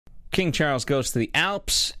King Charles goes to the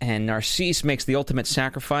Alps, and Narcisse makes the ultimate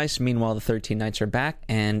sacrifice. Meanwhile, the 13 Knights are back,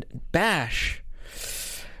 and Bash.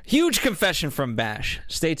 Huge confession from Bash.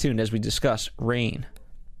 Stay tuned as we discuss Reign.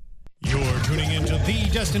 You're tuning into the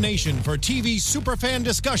destination for TV superfan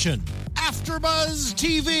discussion, AfterBuzz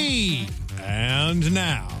TV. And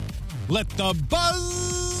now, let the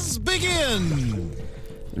buzz begin.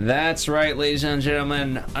 That's right, ladies and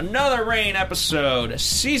gentlemen. Another Reign episode,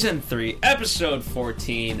 Season 3, Episode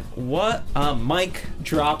 14. What a mic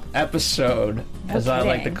drop episode, as I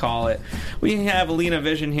like to call it. We have Alina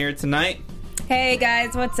Vision here tonight. Hey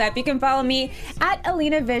guys, what's up? You can follow me at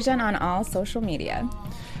Alina Vision on all social media.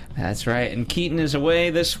 That's right. And Keaton is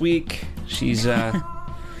away this week. She's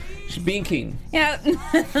being Keaton. Yeah,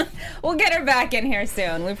 we'll get her back in here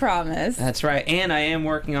soon, we promise. That's right. And I am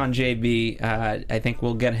working on JB. I think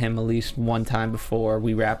we'll get him at least one time before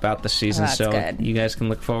we wrap out the season. That's good. You guys can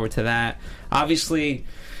look forward to that. Obviously,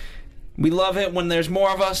 we love it when there's more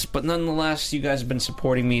of us, but nonetheless, you guys have been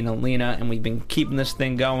supporting me and Alina, and we've been keeping this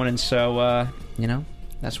thing going, and so,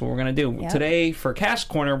 that's what we're going to do. Yep. Today, for Cast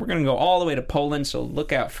Corner, we're going to go all the way to Poland, so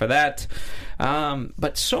look out for that.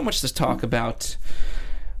 But so much to talk about.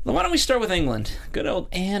 Why don't we start with England? Good old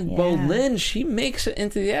Anne Boleyn. She makes it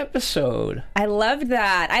into the episode. I loved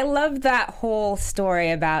that. I loved that whole story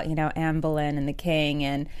about, Anne Boleyn and the king,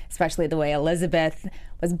 and especially the way Elizabeth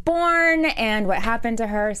was born and what happened to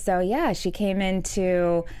her. So, yeah, she came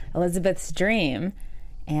into Elizabeth's dream,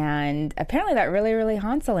 and apparently that really, really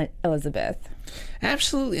haunts Elizabeth.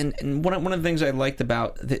 Absolutely. And one of the things I liked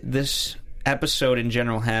about this episode in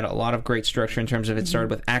general had a lot of great structure in terms of it started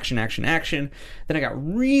with action, then it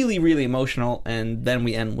got really, really emotional, and then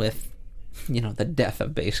we end with the death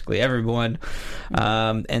of basically everyone,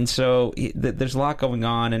 and so there's a lot going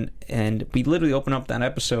on, and we literally open up that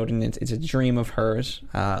episode and it's a dream of hers,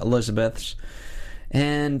 Elizabeth's,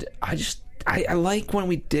 and I like when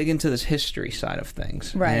we dig into this history side of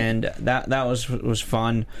things, right? And that was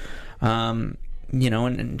fun, and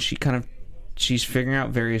she's figuring out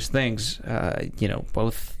various things,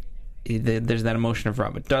 both there's that emotion of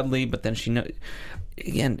Robert Dudley, but then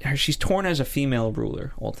she's torn as a female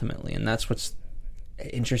ruler ultimately, and that's what's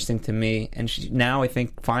interesting to me. And now I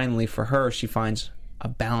think finally for her, she finds a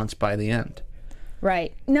balance by the end.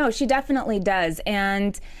 Right. No, she definitely does.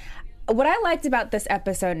 And what I liked about this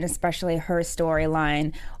episode, and especially her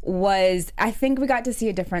storyline, was I think we got to see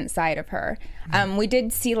a different side of her. We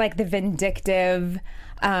did see the vindictive,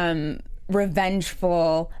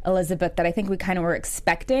 revengeful Elizabeth that I think we kind of were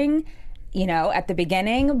expecting, at the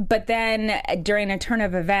beginning. But then during a turn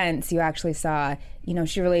of events, you actually saw,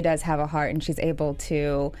 she really does have a heart, and she's able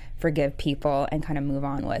to forgive people and kind of move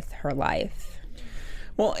on with her life.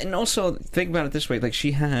 Well, and also think about it this way,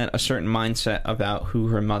 she had a certain mindset about who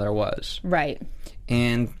her mother was. Right.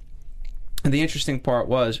 And the interesting part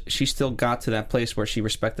was she still got to that place where she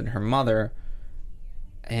respected her mother,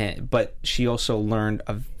 but she also learned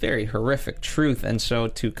a very horrific truth, and so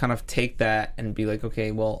to kind of take that and be like,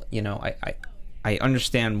 okay, well, I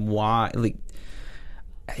understand why.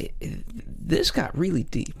 This got really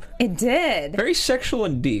deep. It did. Very sexual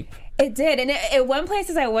and deep. It did, and at one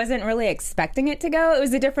places I wasn't really expecting it to go. It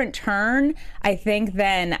was a different turn, I think,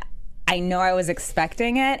 than I know I was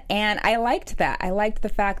expecting it, and I liked that. I liked the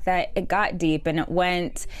fact that it got deep, and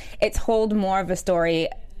it told more of a story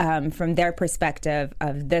from their perspective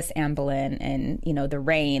of this Anne Boleyn and, the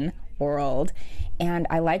Reign world, and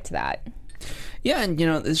I liked that. Yeah, and,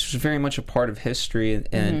 this was very much a part of history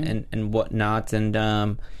and whatnot, and,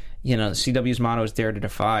 CW's motto is Dare to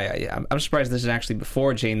Defy. I'm surprised this is actually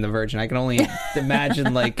before Jane the Virgin. I can only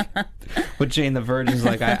imagine, what Jane the Virgin's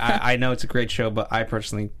like. I know it's a great show, but I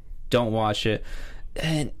personally don't watch it.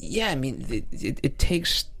 And, yeah, I mean, it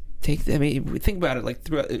takes... think about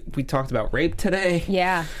it. We talked about rape today.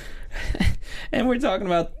 Yeah. And we're talking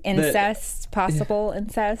about incest, possible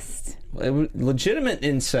incest. Legitimate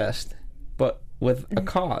incest, but with a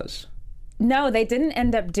cause. No, they didn't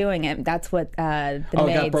end up doing it. That's what the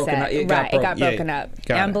maid said. It got broken up.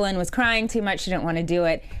 Anne Boleyn was crying too much. She didn't want to do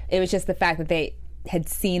it. It was just the fact that they had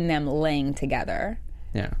seen them laying together.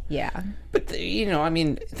 Yeah. Yeah. But,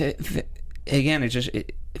 again,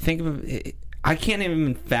 think of it. I can't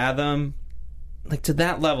even fathom, to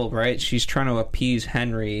that level, right? She's trying to appease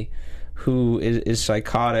Henry, who is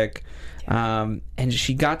psychotic, and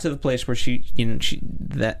she got to the place where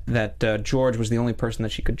that George was the only person that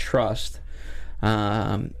she could trust,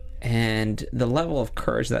 and the level of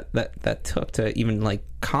courage that took to even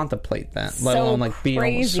contemplate that, let alone be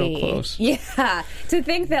almost so close. Yeah, to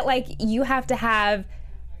think that you have to have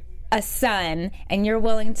a son and you're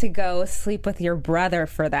willing to go sleep with your brother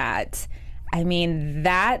for that. I mean,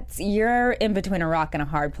 you're in between a rock and a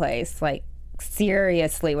hard place, like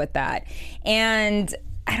seriously with that. And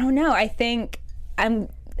I don't know, I think I'm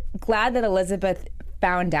glad that Elizabeth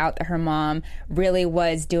found out that her mom really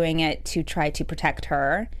was doing it to try to protect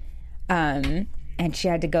her. And she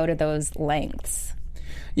had to go to those lengths.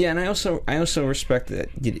 Yeah, and I also respect that.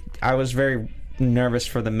 I was very nervous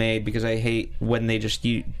for the maid because I hate when they just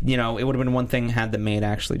it would have been one thing had the maid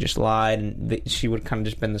actually just lied and she would have kind of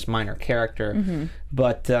just been this minor character. Mm-hmm.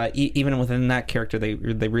 But even within that character, they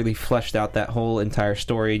really fleshed out that whole entire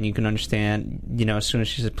story, and you can understand. As soon as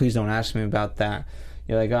she said, "Please don't ask me about that,"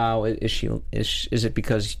 you're like, "Oh, is it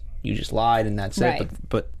because you just lied and that's right. it?"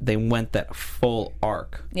 But they went that full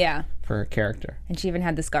arc. Yeah. For her character, and she even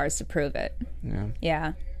had the scars to prove it.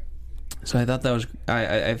 Yeah. So I thought that was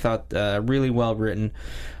I thought really well written,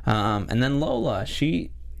 and then Lola,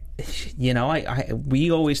 she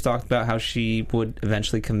we always talked about how she would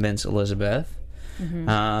eventually convince Elizabeth, mm-hmm.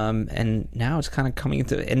 And now it's kind of coming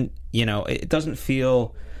into, and it doesn't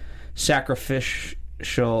feel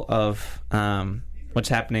sacrificial of what's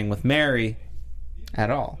happening with Mary at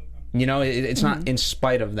all. It's not in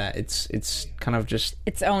spite of that. It's kind of just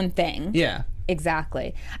its own thing. Yeah.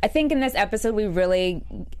 Exactly. I think in this episode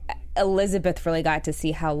Elizabeth really got to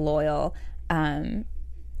see how loyal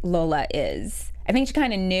Lola is. I think she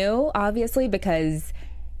kind of knew, obviously, because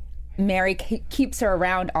Mary keeps her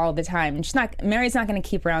around all the time. And Mary's not going to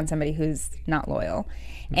keep around somebody who's not loyal.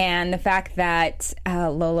 And the fact that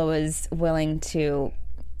Lola was willing to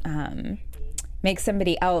make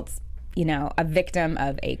somebody else a victim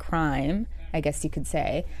of a crime, I guess you could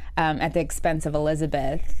say, at the expense of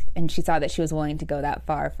Elizabeth. And she saw that she was willing to go that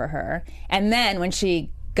far for her. And then when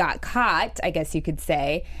she got caught, I guess you could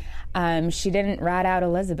say, she didn't rat out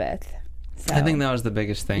Elizabeth. So. I think that was the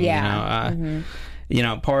biggest thing. Yeah.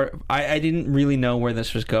 I didn't really know where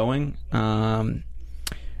this was going,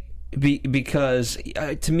 because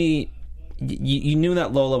to me, you knew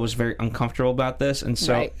that Lola was very uncomfortable about this, and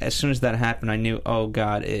so right. As soon as that happened, I knew, oh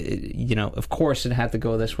God, of course it had to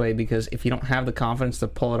go this way, because if you don't have the confidence to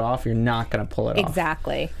pull it off, you're not going to pull it off.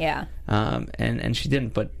 Exactly, yeah. And she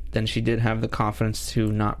didn't, but then she did have the confidence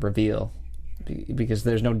to not reveal, because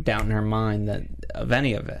there's no doubt in her mind of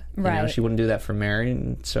any of it. Right. She wouldn't do that for Mary,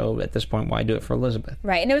 and so at this point, why do it for Elizabeth?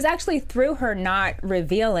 Right, and it was actually through her not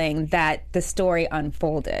revealing that the story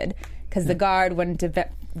unfolded, because the guard wouldn't have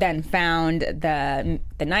then found the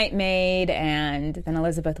night maid, and then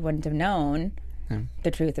Elizabeth wouldn't have known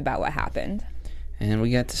the truth about what happened. And we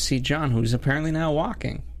get to see John, who's apparently now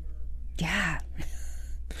walking. Yeah.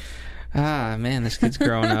 Ah, man, this kid's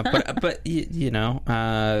growing up. But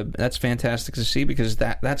that's fantastic to see, because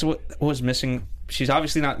that's what was missing. She's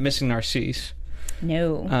obviously not missing Narcisse.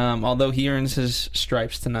 No. Although he earns his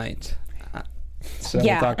stripes tonight. So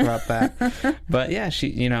yeah. We'll talk about that. But yeah,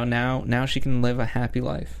 she now she can live a happy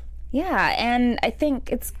life. Yeah, and I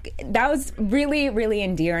think that was really, really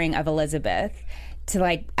endearing of Elizabeth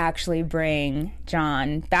to actually bring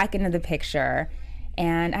John back into the picture.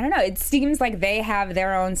 And I don't know, it seems like they have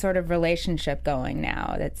their own sort of relationship going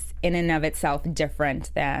now that's in and of itself different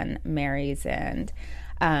than Mary's and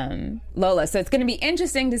Lola. So it's going to be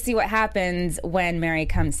interesting to see what happens when Mary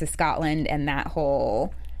comes to Scotland and that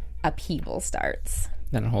whole upheaval starts.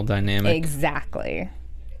 That whole dynamic. Exactly.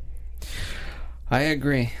 I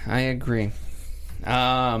agree.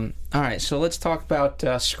 All right, so let's talk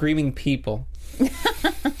about screaming people.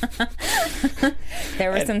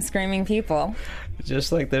 There were some screaming people.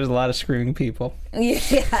 Just like there's a lot of screaming people.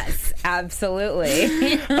 Yes,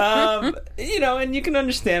 absolutely. And you can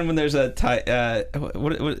understand when there's a tithe? A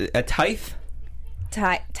tithe.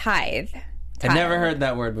 I never heard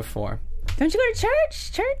that word before. Don't you go to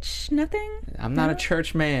church? Church? Nothing? I'm not a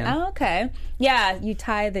church man. Oh, okay. Yeah, you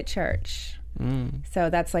tithe at church.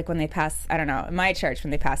 So that's like when they pass, I don't know, in my church,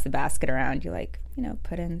 when they pass the basket around, you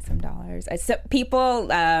put in some dollars. So people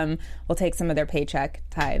will take some of their paycheck,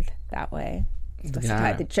 tithe that way. Supposed to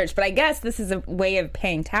tithe to church. But I guess this is a way of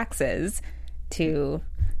paying taxes to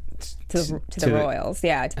the royals.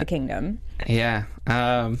 Yeah, to the kingdom. Yeah.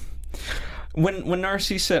 When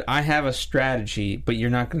Narcisse said, "I have a strategy, but you're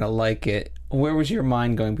not going to like it," where was your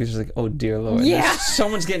mind going? Because it's like, oh dear Lord, yeah,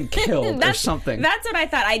 someone's getting killed or something. That's what I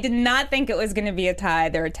thought. I did not think it was going to be a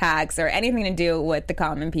tithe or a tax or anything to do with the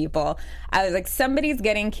common people. I was like, somebody's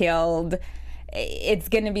getting killed. It's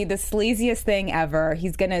going to be the sleaziest thing ever.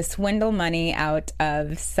 He's going to swindle money out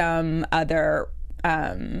of some other,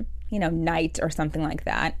 knight or something like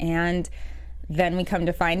that. And then we come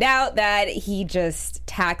to find out that he just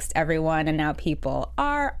taxed everyone, and now people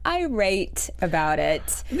are irate about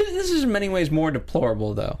it. This is in many ways more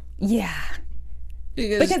deplorable, though. Yeah.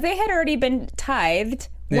 Because they had already been tithed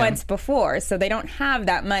once before, so they don't have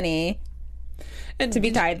that money to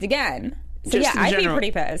be tithed again. So yeah, I'd be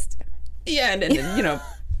pretty pissed. Yeah, and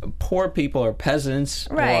poor people or peasants,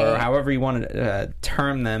 right, or however you want to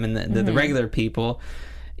term them, and the regular people,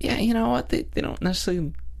 yeah, you know what, they don't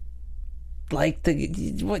necessarily like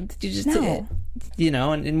what you just did,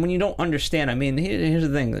 and when you don't understand, I mean, here's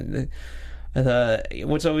the thing.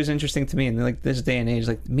 What's always interesting to me in like this day and age,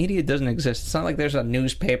 like media doesn't exist. It's not like there's a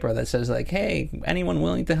newspaper that says like, "Hey, anyone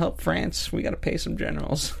willing to help France? We got to pay some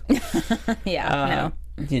generals." No.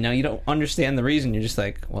 You don't understand the reason. You're just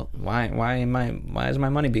like, well, why is my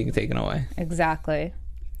money being taken away? Exactly.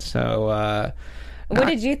 So, what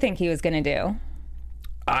did you think he was going to do?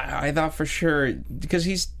 I thought for sure, because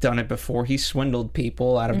he's done it before. He swindled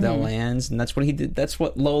people out of their lands, and that's what he did. That's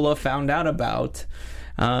what Lola found out about.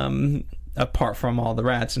 Apart from all the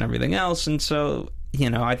rats and everything else, and so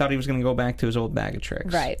I thought he was going to go back to his old bag of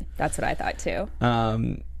tricks. Right, that's what I thought too.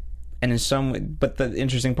 And in some way, but the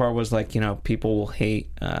interesting part was like people will hate.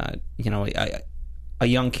 A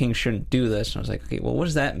young king shouldn't do this. And I was like, okay, well, what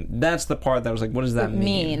is that? That's the part that was like, what does that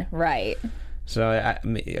mean? Right. So I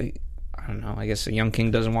don't know. I guess a young king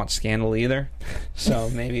doesn't want scandal either. So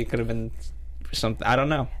maybe it could have been something. I don't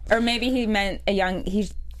know. Or maybe he meant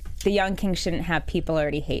the young king shouldn't have people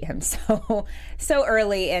already hate him so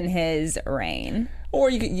early in his reign. Or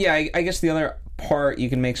I guess the other part, you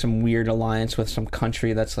can make some weird alliance with some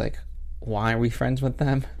country that's like, why are we friends with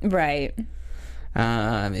them? Right.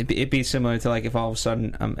 It'd be similar to like if all of a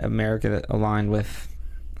sudden America aligned with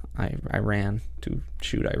Iran to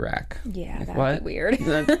shoot Iraq. Yeah, like, that'd what? be weird.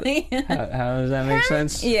 How does that make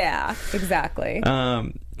sense? Yeah, exactly.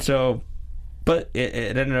 But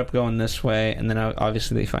it ended up going this way, and then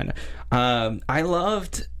obviously they find out. I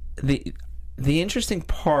loved the interesting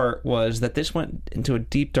part was that this went into a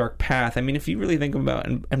deep, dark path. I mean, if you really think about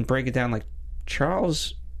it and break it down, like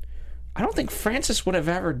Charles, I don't think Francis would have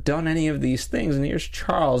ever done any of these things. And here's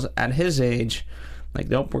Charles at his age, like,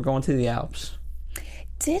 nope, we're going to the Alps.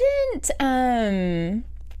 Didn't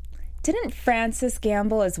Francis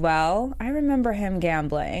gamble as well? I remember him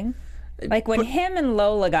gambling. Like when him and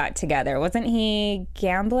Lola got together, wasn't he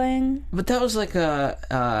gambling? But that was like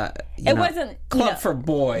it wasn't club for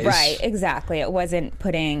boys, right? Exactly. It wasn't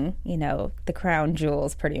putting the crown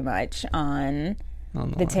jewels pretty much on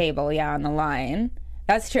the table, on the line.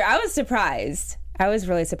 That's true. I was surprised. I was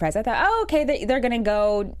really surprised. I thought, oh, okay, they're gonna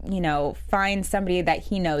go, find somebody that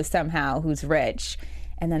he knows somehow who's rich,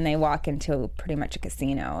 and then they walk into pretty much a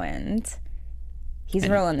casino and he's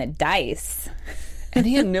rolling the dice. And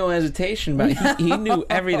he had no hesitation about it. He knew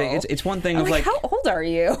everything. It's one thing of like, how old are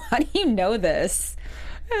you? How do you know this?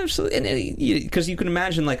 Absolutely, because you can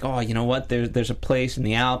imagine like, oh, you know what? There's a place in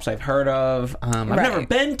the Alps I've heard of. I've never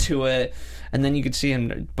been to it, and then you could see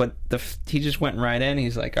him, but he just went right in.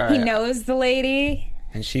 He's like, all right, he knows the lady,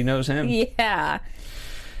 and she knows him. Yeah.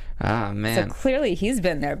 Ah, man. So clearly he's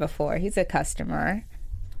been there before. He's a customer.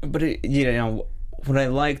 But what I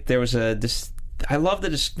liked, there was I love the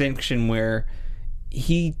distinction where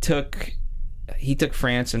he took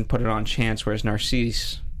France and put it on chance, whereas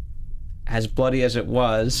Narcisse, as bloody as it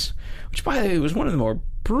was, which by the way was one of the more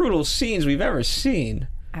brutal scenes we've ever seen.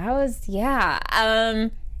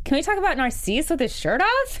 Can we talk about Narcisse with his shirt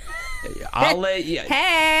off? I'll let you.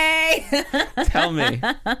 Hey! Tell me.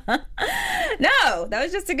 No, that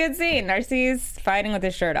was just a good scene. Narcisse fighting with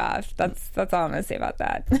his shirt off. That's all I'm going to say about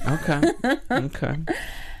that. Okay.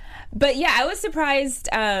 But yeah, I was surprised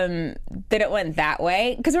that it went that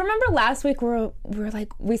way. Because remember last week we were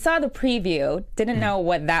like, we saw the preview, didn't know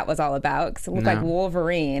what that was all about because it looked like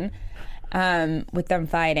Wolverine with them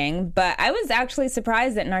fighting. But I was actually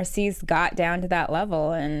surprised that Narcisse got down to that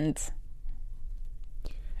level and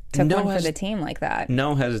took one for the team like that.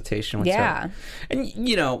 No hesitation whatsoever. Yeah.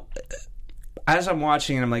 And, as I'm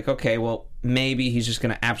watching it, I'm like, okay, well, maybe he's just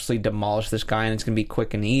going to absolutely demolish this guy and it's going to be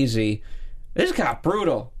quick and easy. This got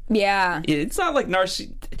brutal. Yeah. It's not like Narcisse.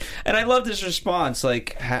 And I loved his response.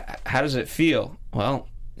 Like, how does it feel? Well,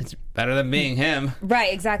 it's better than being him.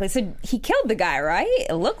 Right, exactly. So he killed the guy, right?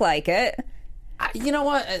 It looked like it. You know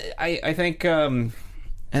what? I think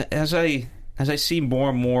as I see more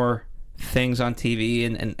and more things on TV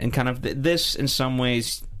and kind of this, in some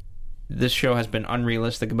ways, this show has been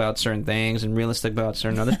unrealistic about certain things and realistic about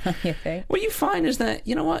certain others. You think? What you find is that,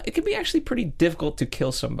 you know what, it can be actually pretty difficult to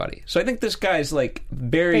kill somebody. So I think this guy's like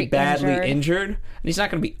very badly injured and he's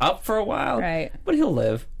not going to be up for a while. Right. But he'll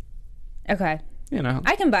live. Okay.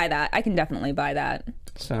 I can buy that. I can definitely buy that.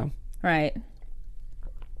 So. Right.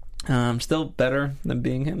 Still better than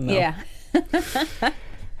being him, though. Yeah.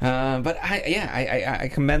 But I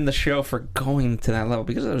commend the show for going to that level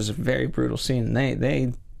because it was a very brutal scene.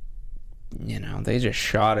 They just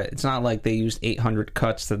shot it. It's not like they used 800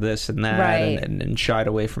 cuts to this and that and shied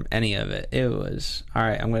away from any of it. It was all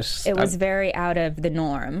right. It was very out of the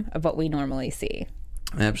norm of what we normally see.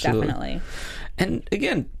 Absolutely, definitely. And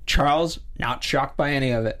again, Charles not shocked by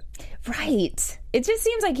any of it. Right. It just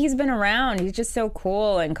seems like he's been around. He's just so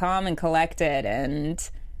cool and calm and collected and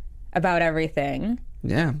about everything.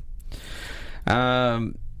 Yeah.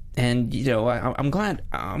 And I'm glad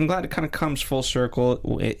it kind of comes full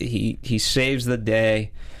circle. He saves the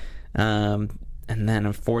day, and then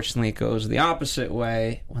unfortunately it goes the opposite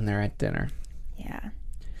way when they're at dinner. Yeah.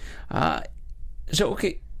 So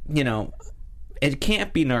okay, it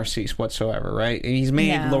can't be Narcisse whatsoever, right? He's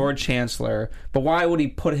made Lord Chancellor, but why would he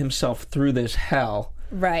put himself through this hell?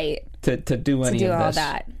 Right. To do any of this? To do all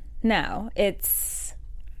that. No, it's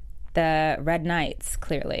the Red Knights,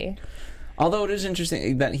 clearly. Although it is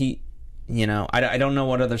interesting that he, I don't know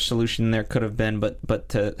what other solution there could have been, but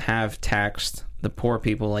to have taxed the poor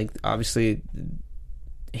people, like, obviously,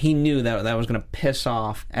 he knew that was going to piss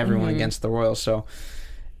off everyone against the royals, so...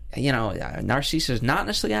 Narcisse is not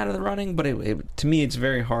necessarily out of the running, but to me, it's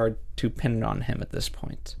very hard to pin it on him at this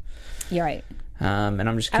point. You're right. And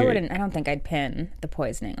I'm just curious. I don't think I'd pin the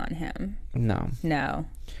poisoning on him. No.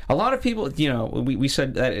 A lot of people, we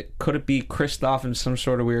said that could it be Kristoff in some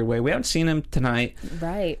sort of weird way. We haven't seen him tonight.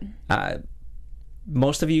 Right.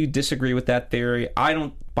 Most of you disagree with that theory. I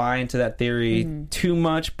don't buy into that theory too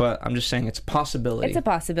much, but I'm just saying it's a possibility. It's a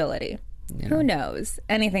possibility. Who knows?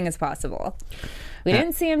 Anything is possible. We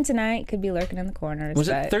didn't see him tonight. Could be lurking in the corners. Was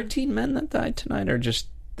it 13 men that died tonight, or just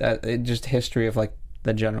history of like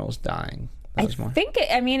the generals dying?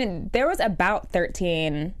 There was about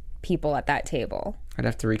 13 people at that table. I'd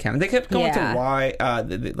have to recount. They kept going to why,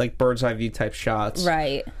 like bird's eye view type shots,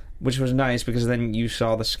 right? Which was nice because then you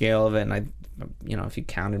saw the scale of it, and if you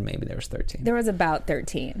counted, maybe there was 13. There was about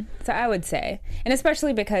 13, so I would say, and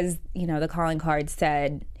especially because the calling card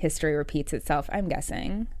said history repeats itself. I'm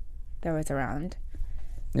guessing there was around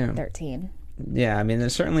 13. Yeah,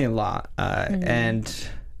 there's certainly a lot, and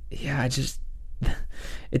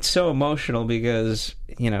it's so emotional because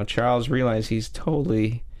Charles realized he's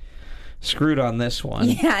totally screwed on this one.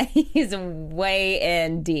 Yeah, he's way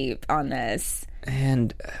in deep on this,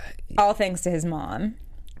 and all thanks to his mom.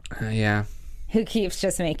 Who keeps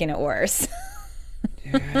just making it worse.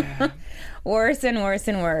 Worse and worse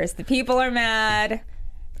and worse. The people are mad.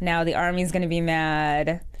 Now the army's going to be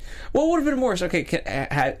mad. What would have been worse? Okay,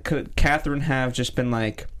 could Catherine have just been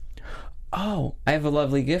like, oh, I have a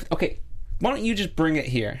lovely gift. Okay, why don't you just bring it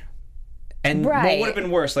here? And what would have been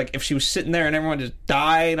worse? Like if she was sitting there and everyone just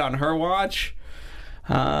died on her watch?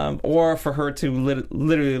 Or for her to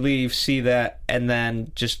literally leave, see that, and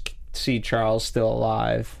then just see Charles still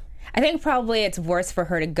alive? I think probably it's worse for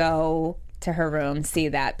her to go to her room, see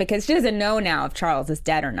that, because she doesn't know now if Charles is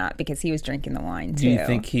dead or not because he was drinking the wine too. Do you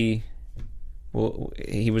think he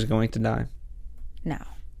was going to die? No.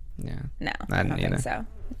 Yeah. No, I don't think so.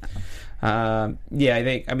 I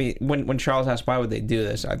think, when Charles asked why would they do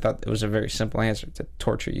this, I thought it was a very simple answer: to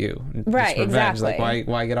torture you. Right, exactly. Like,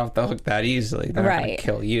 why get off the hook that easily? They're not going to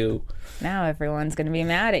kill you. Now everyone's going to be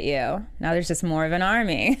mad at you. Now there's just more of an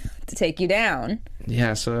army to take you down.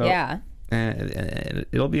 Yeah, so... Yeah.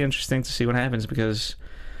 It'll be interesting to see what happens because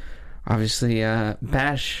obviously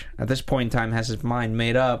Bash, at this point in time, has his mind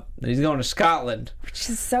made up that he's going to Scotland. Which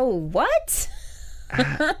is so what?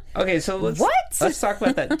 Okay, so let's talk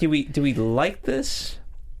about that. Do we like this?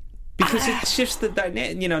 Because it shifts the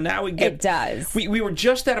dynamic. Now we get. It does. We were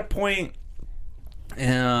just at a point,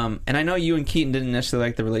 and I know you and Keaton didn't necessarily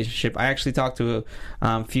like the relationship. I actually talked to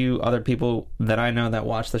a few other people that I know that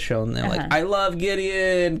watch the show, and they're like, "I love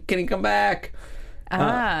Gideon. Can he come back?"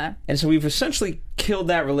 And so we've essentially killed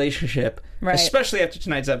that relationship, especially after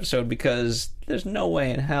tonight's episode, because there's no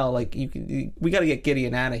way in hell we got to get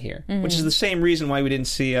Gideon out of here. Which is the same reason why we didn't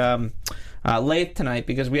see Leith tonight,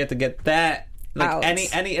 because we had to get that. Like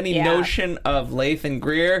any notion of Leith and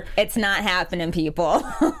Greer, it's not happening, people.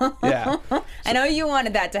 Yeah, I know you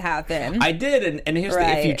wanted that to happen. I did, and here's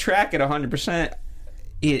if you track it 100%,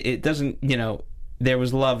 it doesn't. There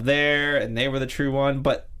was love there, and they were the true one,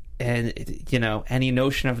 but. And, any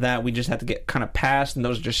notion of that, we just have to get kind of past, and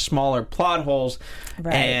those are just smaller plot holes.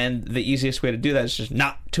 Right. And the easiest way to do that is just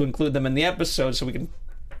not to include them in the episode so we can,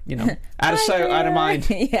 out of sight, out of mind.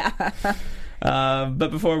 Yeah. But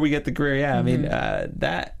before we get to Greer,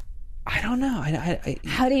 that, I don't know.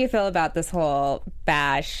 How do you feel about this whole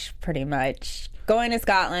Bash, pretty much, going to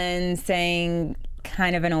Scotland, saying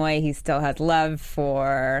kind of in a way he still has love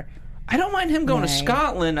for I don't mind him going to Right.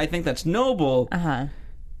 Scotland. I think that's noble. Uh-huh.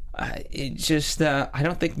 It just, I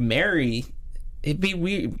don't think Mary, it'd be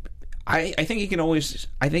weird. I think he can always,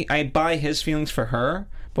 I think I buy his feelings for her,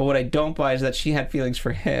 but what I don't buy is that she had feelings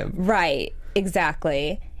for him. Right,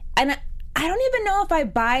 exactly. And I don't even know if I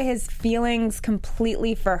buy his feelings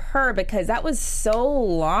completely for her, because that was so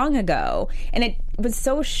long ago and it was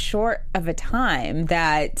so short of a time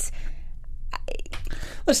that...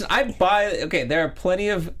 Listen, I buy, okay, there are plenty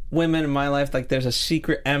of women in my life, like there's a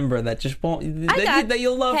secret ember that just won't, that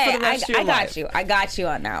you'll love for the rest of your life. I got you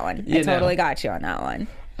on that one. You I totally know. got you on that one.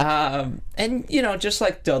 And, you know, just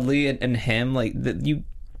like Dudley and him, like, you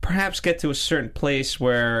perhaps get to a certain place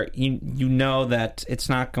where you know that it's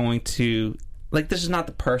not going to, like, this is not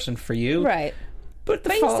the person for you. Right. But the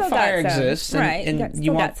But you still fire got some. exists. And, right. and you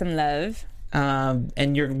you got want, some love.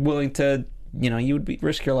 and you're willing to, you know, you would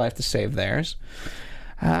risk your life to save theirs.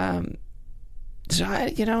 So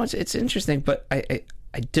it's interesting, but I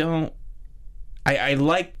don't. I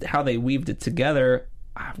like how they weaved it together.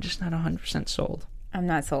 I'm just not 100% sold. I'm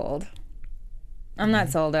not sold. I'm not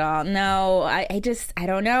sold at all. No, I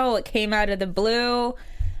don't know. It came out of the blue.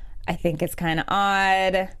 I think it's kind of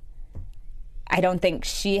odd. I don't think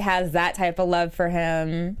she has that type of love for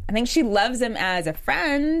him. I think she loves him as a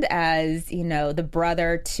friend, as, you know, the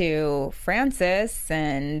brother to Francis,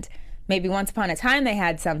 and maybe once upon a time they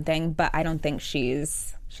had something, but I don't think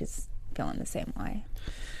she's feeling the same way.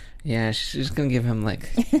 Yeah, she's gonna give him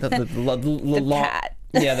like the long, pat.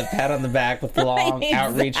 Yeah, the pat on the back with the long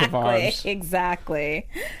outreach of arms. Exactly.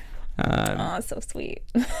 Oh, so sweet.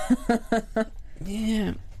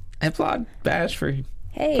 Yeah, I applaud Bash for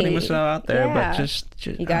Hey, putting himself out there, yeah. but just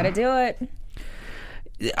You got to do it.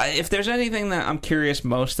 if there's anything that I'm curious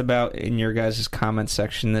most about in your guys' comment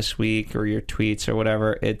section this week or your tweets or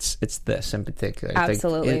whatever, it's this in particular. I think,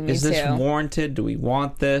 Absolutely, me is this too. warranted? Do we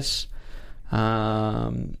want this? It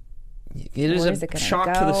is Where is it a gonna shock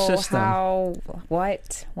go? to the system. How,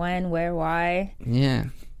 what, when, where, why? Yeah.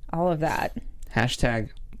 All of that. Hashtag,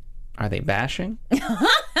 are they bashing?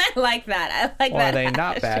 I like that. I like Or that. are they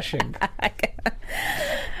not bashing?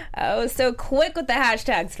 Oh, so quick with the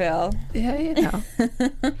hashtags, Phil. Yeah, you know.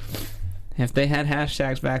 If they had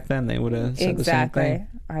hashtags back then, they would have said Exactly. the same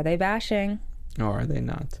Are they bashing? thing. Or are they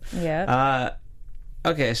not? Yeah.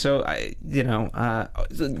 Okay, so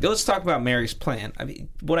let's talk about Mary's plan. I mean,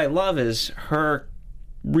 what I love is her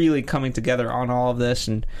really coming together on all of this,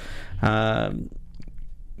 and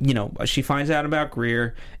she finds out about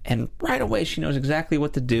Greer, and right away she knows exactly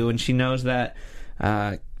what to do, and she knows that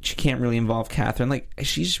she can't really involve Catherine. Like,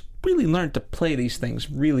 she's really learned to play these things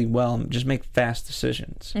really well and just make fast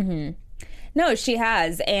decisions. Mm-hmm. No, she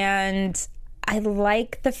has, and I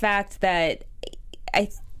like the fact that I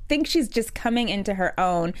think she's just coming into her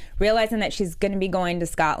own, realizing that she's going to be going to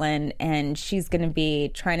Scotland and she's going to be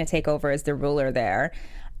trying to take over as the ruler there.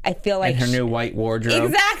 I feel like And her new white wardrobe.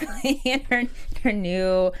 Exactly. And her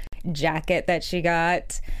new jacket that she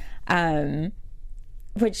got,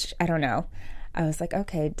 which I don't know. I was like,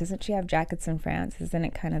 okay, doesn't she have jackets in France? Isn't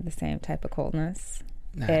it kind of the same type of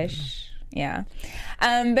coldness-ish? Yeah.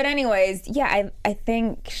 But anyways, yeah, I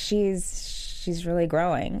think she's really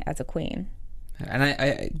growing as a queen. And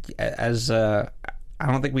I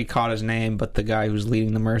don't think we caught his name, but the guy who's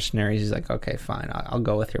leading the mercenaries, he's like, okay, fine, I'll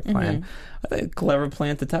go with your plan. Mm-hmm. I think a clever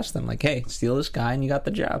plan to test them. Like, hey, steal this guy and you got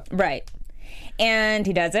the job. Right. And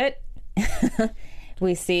he does it.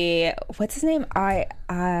 We see, what's his name?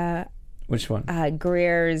 Which one?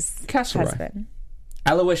 Greer's Castleroy. husband.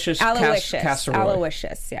 Aloysius Aloysius. Castleroy.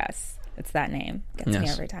 Aloysius, yes. It's that name. Gets me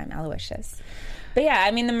Yes. every time. Aloysius. But yeah,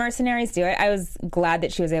 I mean, the mercenaries do it. I was glad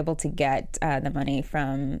that she was able to get the money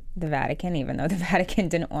from the Vatican, even though the Vatican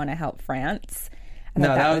didn't want to help France. I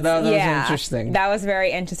thought that was interesting. That was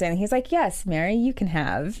very interesting. He's like, yes, Mary, you can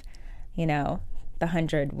have, the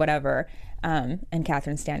 100, whatever. And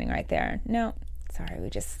Catherine's standing right there. No, sorry, we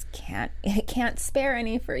just can't spare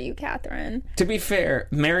any for you, Catherine. To be fair,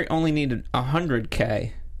 Mary only needed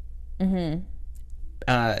 100K.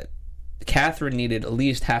 Mm-hmm. Catherine needed at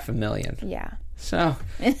least $500,000. Yeah. So,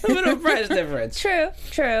 a bit of a price difference. True.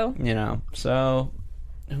 So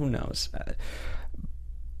who knows?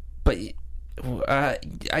 But I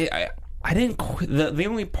didn't. The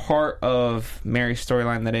only part of Mary's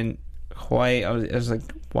storyline that didn't quite. I was like,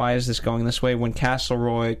 why is this going this way? When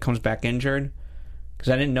Castleroy comes back injured,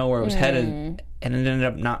 because I didn't know where it was headed, and it ended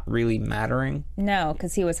up not really mattering. No,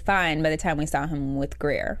 because he was fine by the time we saw him with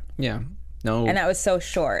Greer. Yeah. No. And that was so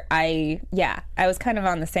short. I was kind of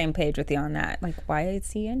on the same page with you on that. Like, why is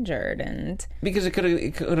he injured? And because it could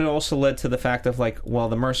have also led to the fact of, like, well,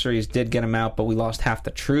 the mercenaries did get him out, but we lost half the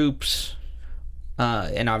troops.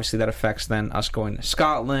 and obviously that affects then us going to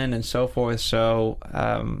Scotland and so forth. So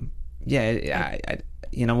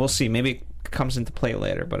we'll see. Maybe it comes into play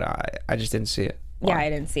later, but I just didn't see it. Yeah, I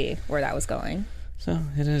didn't see where that was going. So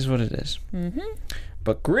it is what it is. Mm-hmm.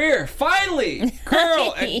 But Greer, finally,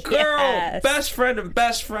 girl and girl, Yes. best friend and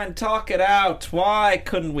best friend, talk it out. Why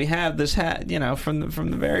couldn't we have this from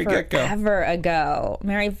the very get go? Forever ago,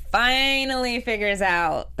 Mary finally figures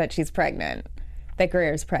out that she's pregnant, that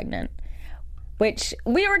Greer's pregnant, which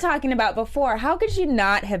we were talking about before. How could she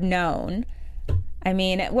not have known? I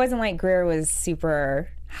mean, it wasn't like Greer was super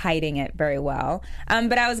hiding it very well.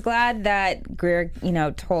 But I was glad that Greer,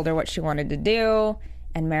 told her what she wanted to do.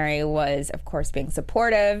 And Mary was, of course, being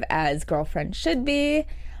supportive, as girlfriends should be.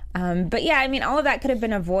 But yeah, I mean, all of that could have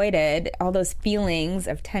been avoided. All those feelings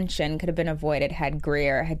of tension could have been avoided had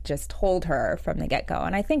Greer had just told her from the get-go.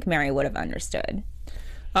 And I think Mary would have understood.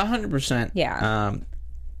 100%. Yeah.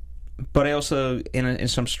 But I also, in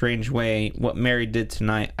some strange way, what Mary did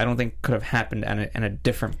tonight, I don't think could have happened at a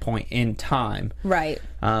different point in time. Right.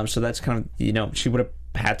 So that's kind of, she would have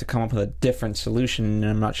had to come up with a different solution, and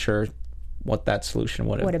I'm not sure what that solution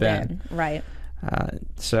would have been. Right.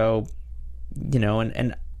 So,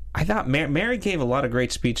 and I thought Mary gave a lot of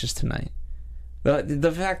great speeches tonight.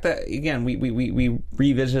 The fact that, again, we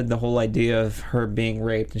revisited the whole idea of her being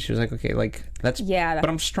raped, and she was like, okay, like, that's, but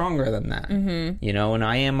I'm stronger than that, and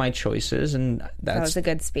I am my choices, and that was a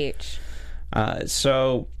good speech.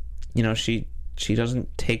 So, she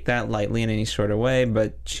doesn't take that lightly in any sort of way,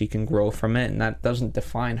 but she can grow from it, and that doesn't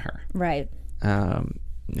define her. Right.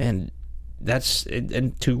 And that's,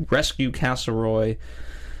 and to rescue Castleroy,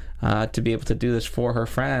 to be able to do this for her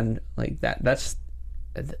friend, like that's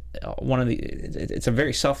it's a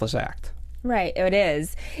very selfless act. Right, it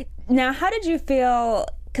is. Now, how did you feel?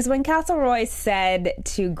 Because when Castleroy said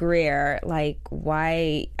to Greer, like,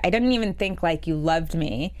 why, I didn't even think like you loved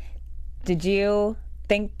me. Did you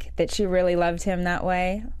think that she really loved him that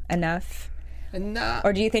way enough? No.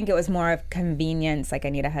 Or do you think it was more of convenience, like I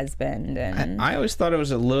need a husband? And I always thought it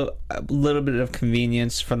was a little bit of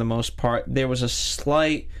convenience for the most part. There was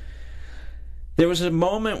a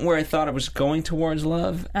moment where I thought it was going towards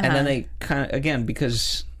love, and then they kind of, again,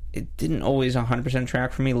 because it didn't always 100%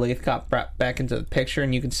 track for me, Laith got brought back into the picture,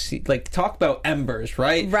 and you can see, like, talk about embers,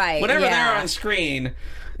 right? Right, whenever yeah. they're on screen,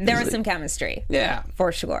 there was some chemistry. Yeah.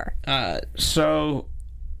 For sure.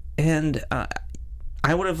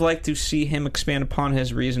 I would have liked to see him expand upon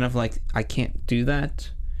his reason of, like, I can't do that.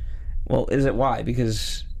 Well, is it why?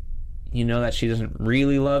 Because you know that she doesn't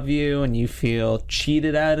really love you, and you feel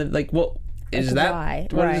cheated at it? Like, what is that? Why?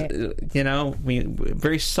 What right. We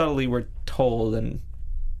very subtly were told, and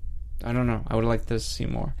I don't know. I would like to see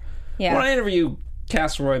more. Yeah. I want to interview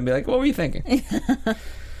Castleroy and be like, what were you thinking?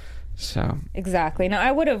 So. Exactly. No,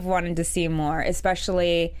 I would have wanted to see more,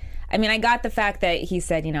 especially, I mean, I got the fact that he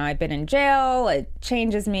said, I've been in jail, it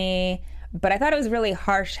changes me, but I thought it was really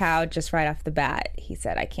harsh how just right off the bat he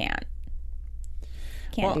said, I can't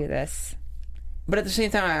do this. But at the same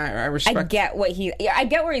time, I respect. I get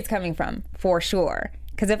where he's coming from, for sure.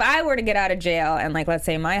 Because if I were to get out of jail and, like, let's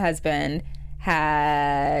say my husband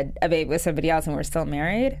had a baby with somebody else and we're still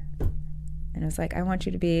married, and it was like, I want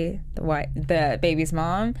you to be the baby's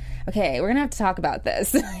mom. Okay, we're gonna have to talk about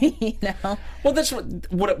this. Well, that's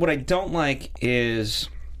what I don't like is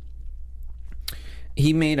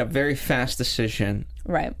he made a very fast decision,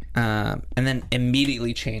 right? And then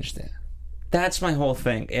immediately changed it. That's my whole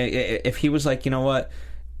thing. If he was like, you know what,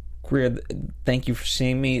 Greer, thank you for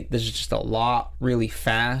seeing me. This is just a lot, really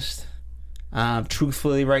fast.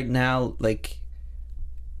 Truthfully, right now, like,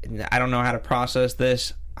 I don't know how to process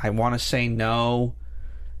this. I want to say no.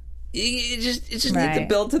 You just right. need to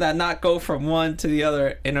build to that, not go from one to the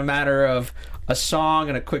other in a matter of a song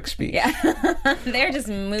and a quick speech. Yeah, they're just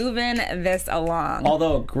moving this along.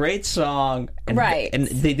 Although a great song, right? And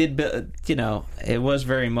they did, it was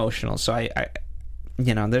very emotional. So I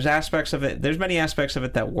there's aspects of it. There's many aspects of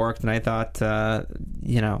it that worked, and I thought,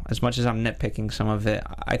 as much as I'm nitpicking some of it,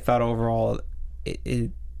 I thought overall they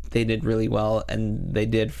did really well, and they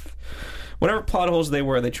did. Whatever plot holes they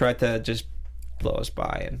were, they tried to just blow us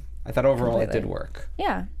by, and I thought overall it did work.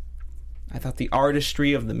 Yeah. I thought the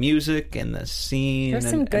artistry of the music and the scene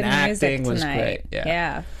and acting was great.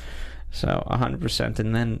 Yeah. So 100%.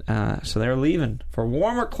 And then, so they're leaving for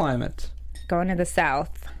warmer climate. Going to the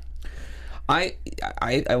south. I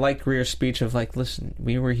like Greer's speech of, like, listen,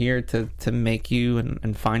 we were here to make you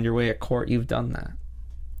and find your way at court. You've done that.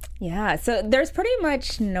 Yeah, so there's pretty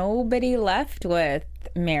much nobody left with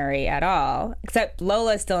Mary at all, except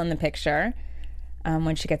Lola's still in the picture.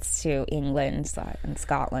 when she gets to England and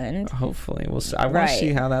Scotland. Hopefully. We'll see. I want to Right.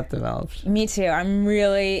 see how that develops. Me too. I'm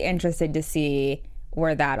really interested to see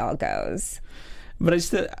where that all goes. But I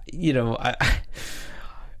still,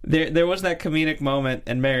 there was that comedic moment,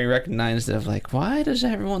 and Mary recognized it of like, why does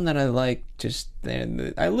everyone that I like just,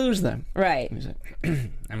 I lose them? Right. He's like,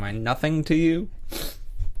 am I nothing to you?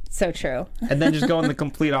 So true. And then just going the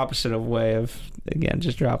complete opposite of way of, again,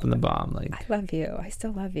 just dropping the bomb. Like, I love you. I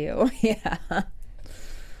still love you. Yeah.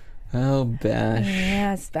 oh, Bash.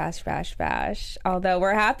 Yes, Bash. Although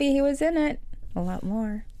we're happy he was in it a lot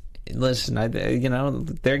more. Listen, they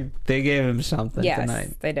gave him something Yes,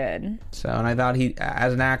 tonight. they did. So, and I thought he,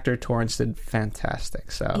 as an actor, Torrance did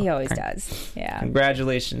fantastic. So He always does. Yeah.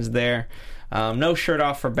 Congratulations there. No shirt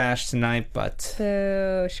off for Bash tonight, but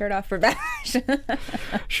So, shirt off for Bash.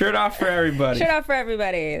 shirt off for everybody. Shirt off for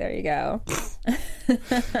everybody. There you go.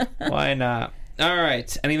 Why not? All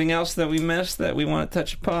right. Anything else that we missed that we want to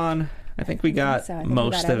touch upon? I think we got So I think we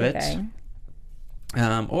most got of it. everything.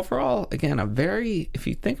 Overall, again, if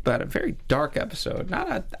you think about it, very dark episode.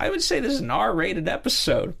 I would say this is an R-rated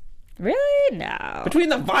episode. Really? No. Between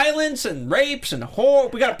the violence and rapes and whore,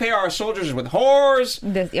 we got to pay our soldiers with whores.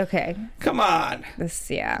 Okay. Come on,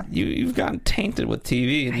 Yeah. you've gotten tainted with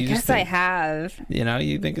TV, and I you guess just think, I have.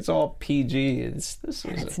 you think it's all PG. It's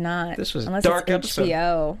not. This was a Unless dark it's episode.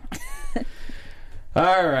 HBO.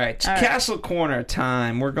 All right, Castle Corner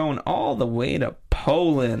time. We're going all the way to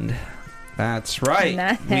Poland. That's right.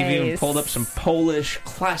 Nice. We've even pulled up some Polish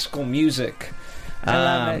classical music. I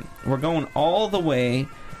love it. We're going all the way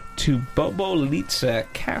to Bobolice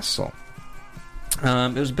Castle.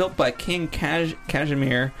 It was built by King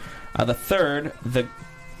Casimir the Third, the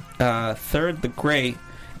Great,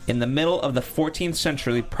 in the middle of the 14th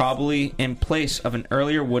century, probably in place of an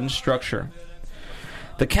earlier wooden structure.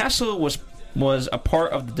 The castle was a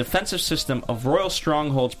part of the defensive system of royal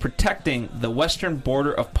strongholds protecting the western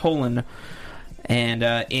border of Poland. And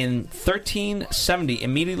in 1370,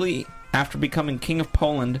 immediately after becoming king of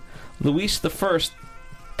Poland, Louis I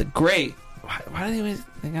the Great, why do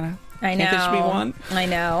they gotta? I know. Can't this be one? I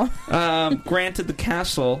know. Granted the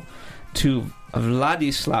castle to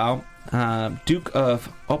Władysław, Duke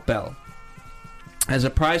of Opel, as a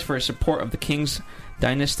prize for his support of the king's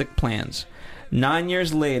dynastic plans. 9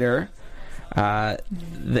 years later,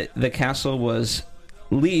 the castle was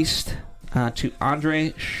leased to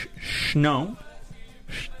Andrzej Schno.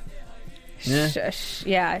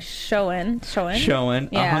 Schoen.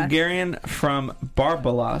 A Hungarian from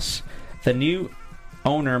Barbalos. The new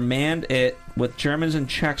owner manned it with Germans and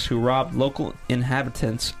Czechs who robbed local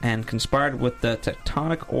inhabitants and conspired with the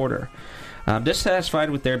Teutonic Order. Dissatisfied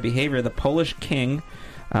with their behavior, the Polish king,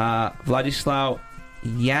 Władysław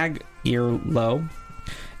Jagiello,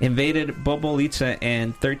 invaded Bobolice in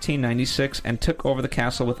 1396 and took over the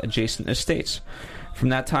castle with adjacent estates. From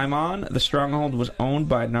that time on, the stronghold was owned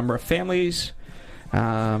by a number of families,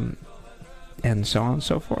 and so on and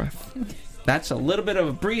so forth. That's a little bit of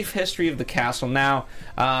a brief history of the castle. Now,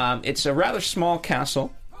 it's a rather small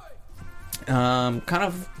castle. Kind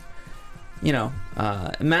of,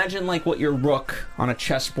 imagine like what your rook on a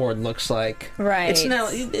chessboard looks like. Right.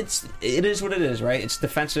 It is what it is, right? It's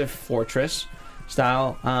defensive fortress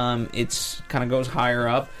style. It's kind of goes higher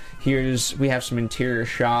up. We have some interior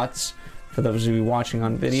shots for those of you watching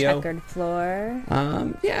on video. Checkered floor.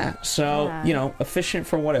 Efficient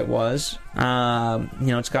for what it was.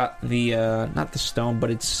 It's got the not the stone, but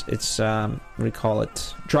it's what do you call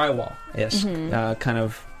it? Drywall-esque kind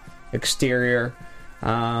of exterior.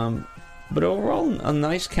 But overall, a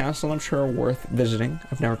nice castle. I'm sure worth visiting.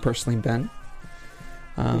 I've never personally been.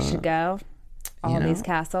 We should go. All these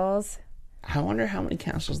castles. I wonder how many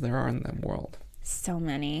castles there are in the world. So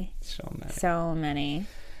many. So many. So many.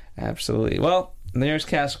 Absolutely. Well, there's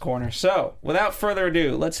Castle Corner. So, without further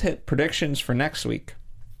ado, let's hit predictions for next week.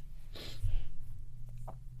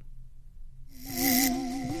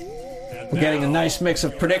 We're getting a nice mix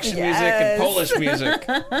of prediction music and Polish music.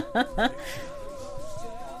 That's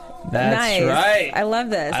nice. right. I love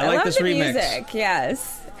this. I like love this the remix. Music.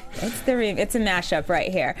 Yes. It's a mashup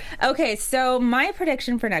right here. Okay, so my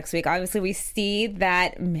prediction for next week, obviously we see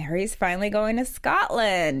that Mary's finally going to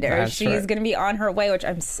Scotland, or That's she's right. going to be on her way, which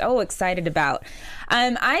I'm so excited about.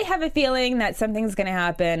 I have a feeling that something's going to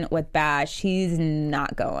happen with Bash. He's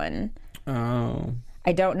not going. Oh.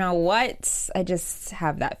 I don't know what. I just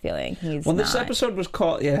have that feeling. He's Well, not. this episode was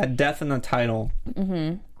called, it had death in the title.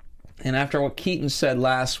 Mm-hmm. And after what Keaton said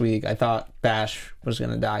last week, I thought Bash was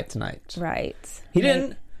going to die tonight. Right. He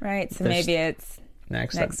didn't. Right, so There's- maybe it's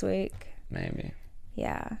Next week. Maybe.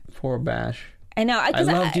 Yeah. Poor Bash. I know. I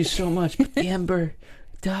loved you so much, but the ember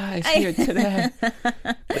dies here today.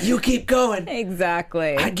 But you keep going.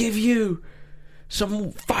 Exactly. I give you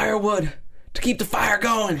some firewood to keep the fire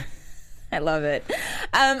going. I love it.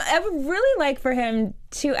 I would really like for him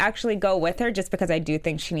to actually go with her, just because I do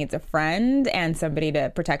think she needs a friend and somebody to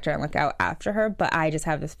protect her and look out after her. But I just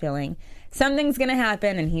have this feeling something's going to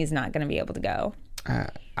happen and he's not going to be able to go.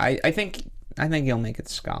 I think he'll make it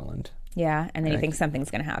to Scotland. Yeah, and then you think something's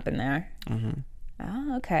going to happen there. Mm-hmm.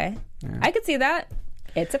 Oh, okay. Yeah. I could see that.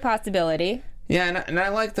 It's a possibility. Yeah, and I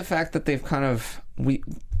like the fact that they've kind of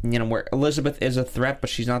where Elizabeth is a threat, but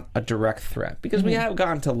she's not a direct threat, because we have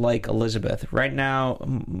gotten to like Elizabeth right now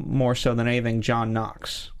more so than anything. John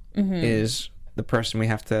Knox is the person we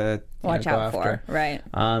have to watch go out after, for, right?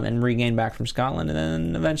 And regain back from Scotland, and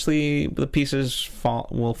then eventually the pieces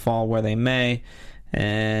will fall where they may,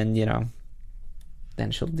 and then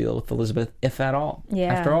she'll deal with Elizabeth, if at all.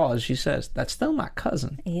 Yeah. After all, as she says, that's still my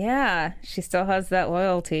cousin. Yeah, she still has that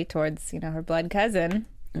loyalty towards her blood cousin.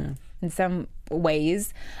 Yeah. In some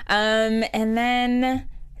ways. And then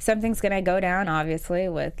something's going to go down, obviously,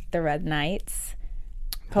 with the Red Knights.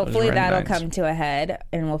 Hopefully that'll come to a head,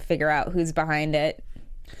 and we'll figure out who's behind it,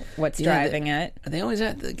 what's driving it. They always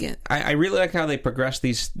have to, again, I really like how they progress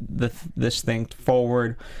this thing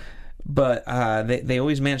forward, but they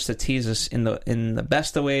always manage to tease us in the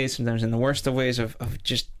best of ways, sometimes in the worst of ways of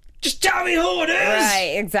just tell me who it is!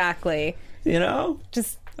 Right, exactly. I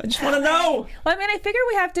just want to know. Well, I figure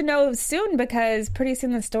we have to know soon, because pretty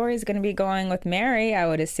soon the story is going to be going with Mary, I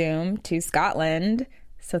would assume, to Scotland.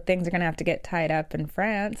 So things are going to have to get tied up in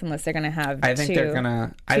France, unless they're going to have two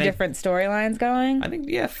different storylines going. I think,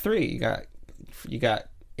 3. You got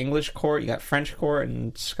English court, you got French court,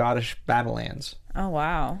 and Scottish Battlelands. Oh,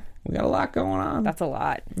 wow. We got a lot going on. That's a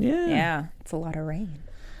lot. Yeah. Yeah, it's a lot of rain.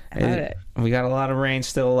 I love it. We got a lot of rain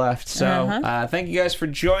still left. So thank you guys for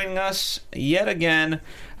joining us yet again.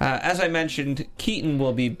 As I mentioned, Keaton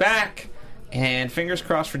will be back, and fingers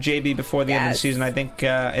crossed for JB before the end of the season. I think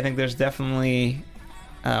there's definitely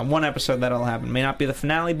one episode that'll happen. May not be the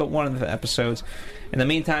finale, but one of the episodes. In the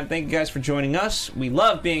meantime, thank you guys for joining us. We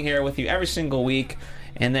love being here with you every single week,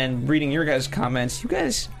 and then reading your guys' comments. You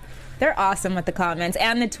guys... They're awesome with the comments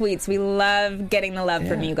and the tweets. We love getting the love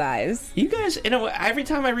from you guys. You guys, every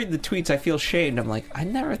time I read the tweets, I feel shamed. I'm like, I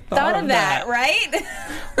never thought of that, right?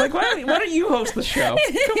 Like, why don't you host the show?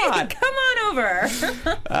 Come on. Come on over.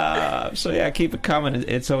 So, yeah, keep it coming.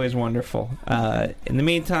 It's always wonderful. In the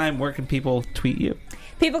meantime, where can people tweet you?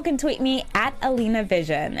 People can tweet me at Alina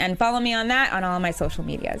Vision, and follow me on that on all of my social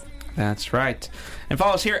medias. That's right. And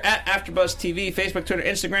follow us here at AfterBuzz TV, Facebook, Twitter,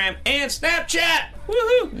 Instagram, and Snapchat.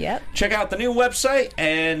 Woohoo! Yep. Check out the new website,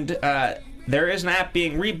 and there is an app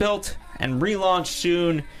being rebuilt and relaunched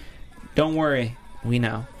soon. Don't worry. We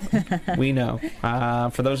know. We know.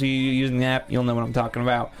 For those of you using the app, you'll know what I'm talking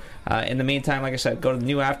about. In the meantime, like I said, go to the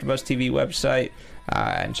new AfterBuzz TV website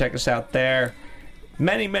and check us out there.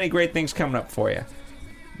 Many, many great things coming up for you.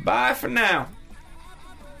 Bye for now.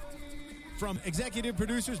 From executive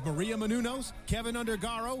producers Maria Menounos, Kevin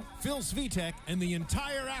Undergaro, Phil Svitek, and the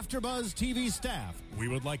entire AfterBuzz TV staff, we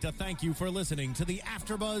would like to thank you for listening to the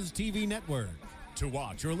AfterBuzz TV network. To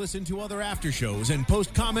watch or listen to other after shows and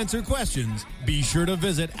post comments or questions, be sure to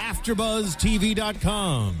visit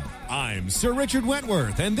AfterBuzzTV.com. I'm Sir Richard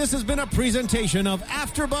Wentworth, and this has been a presentation of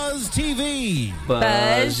AfterBuzz TV.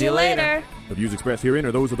 Buzz you later. The views expressed herein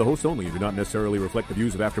are those of the hosts only and do not necessarily reflect the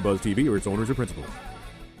views of AfterBuzz TV or its owners or principals.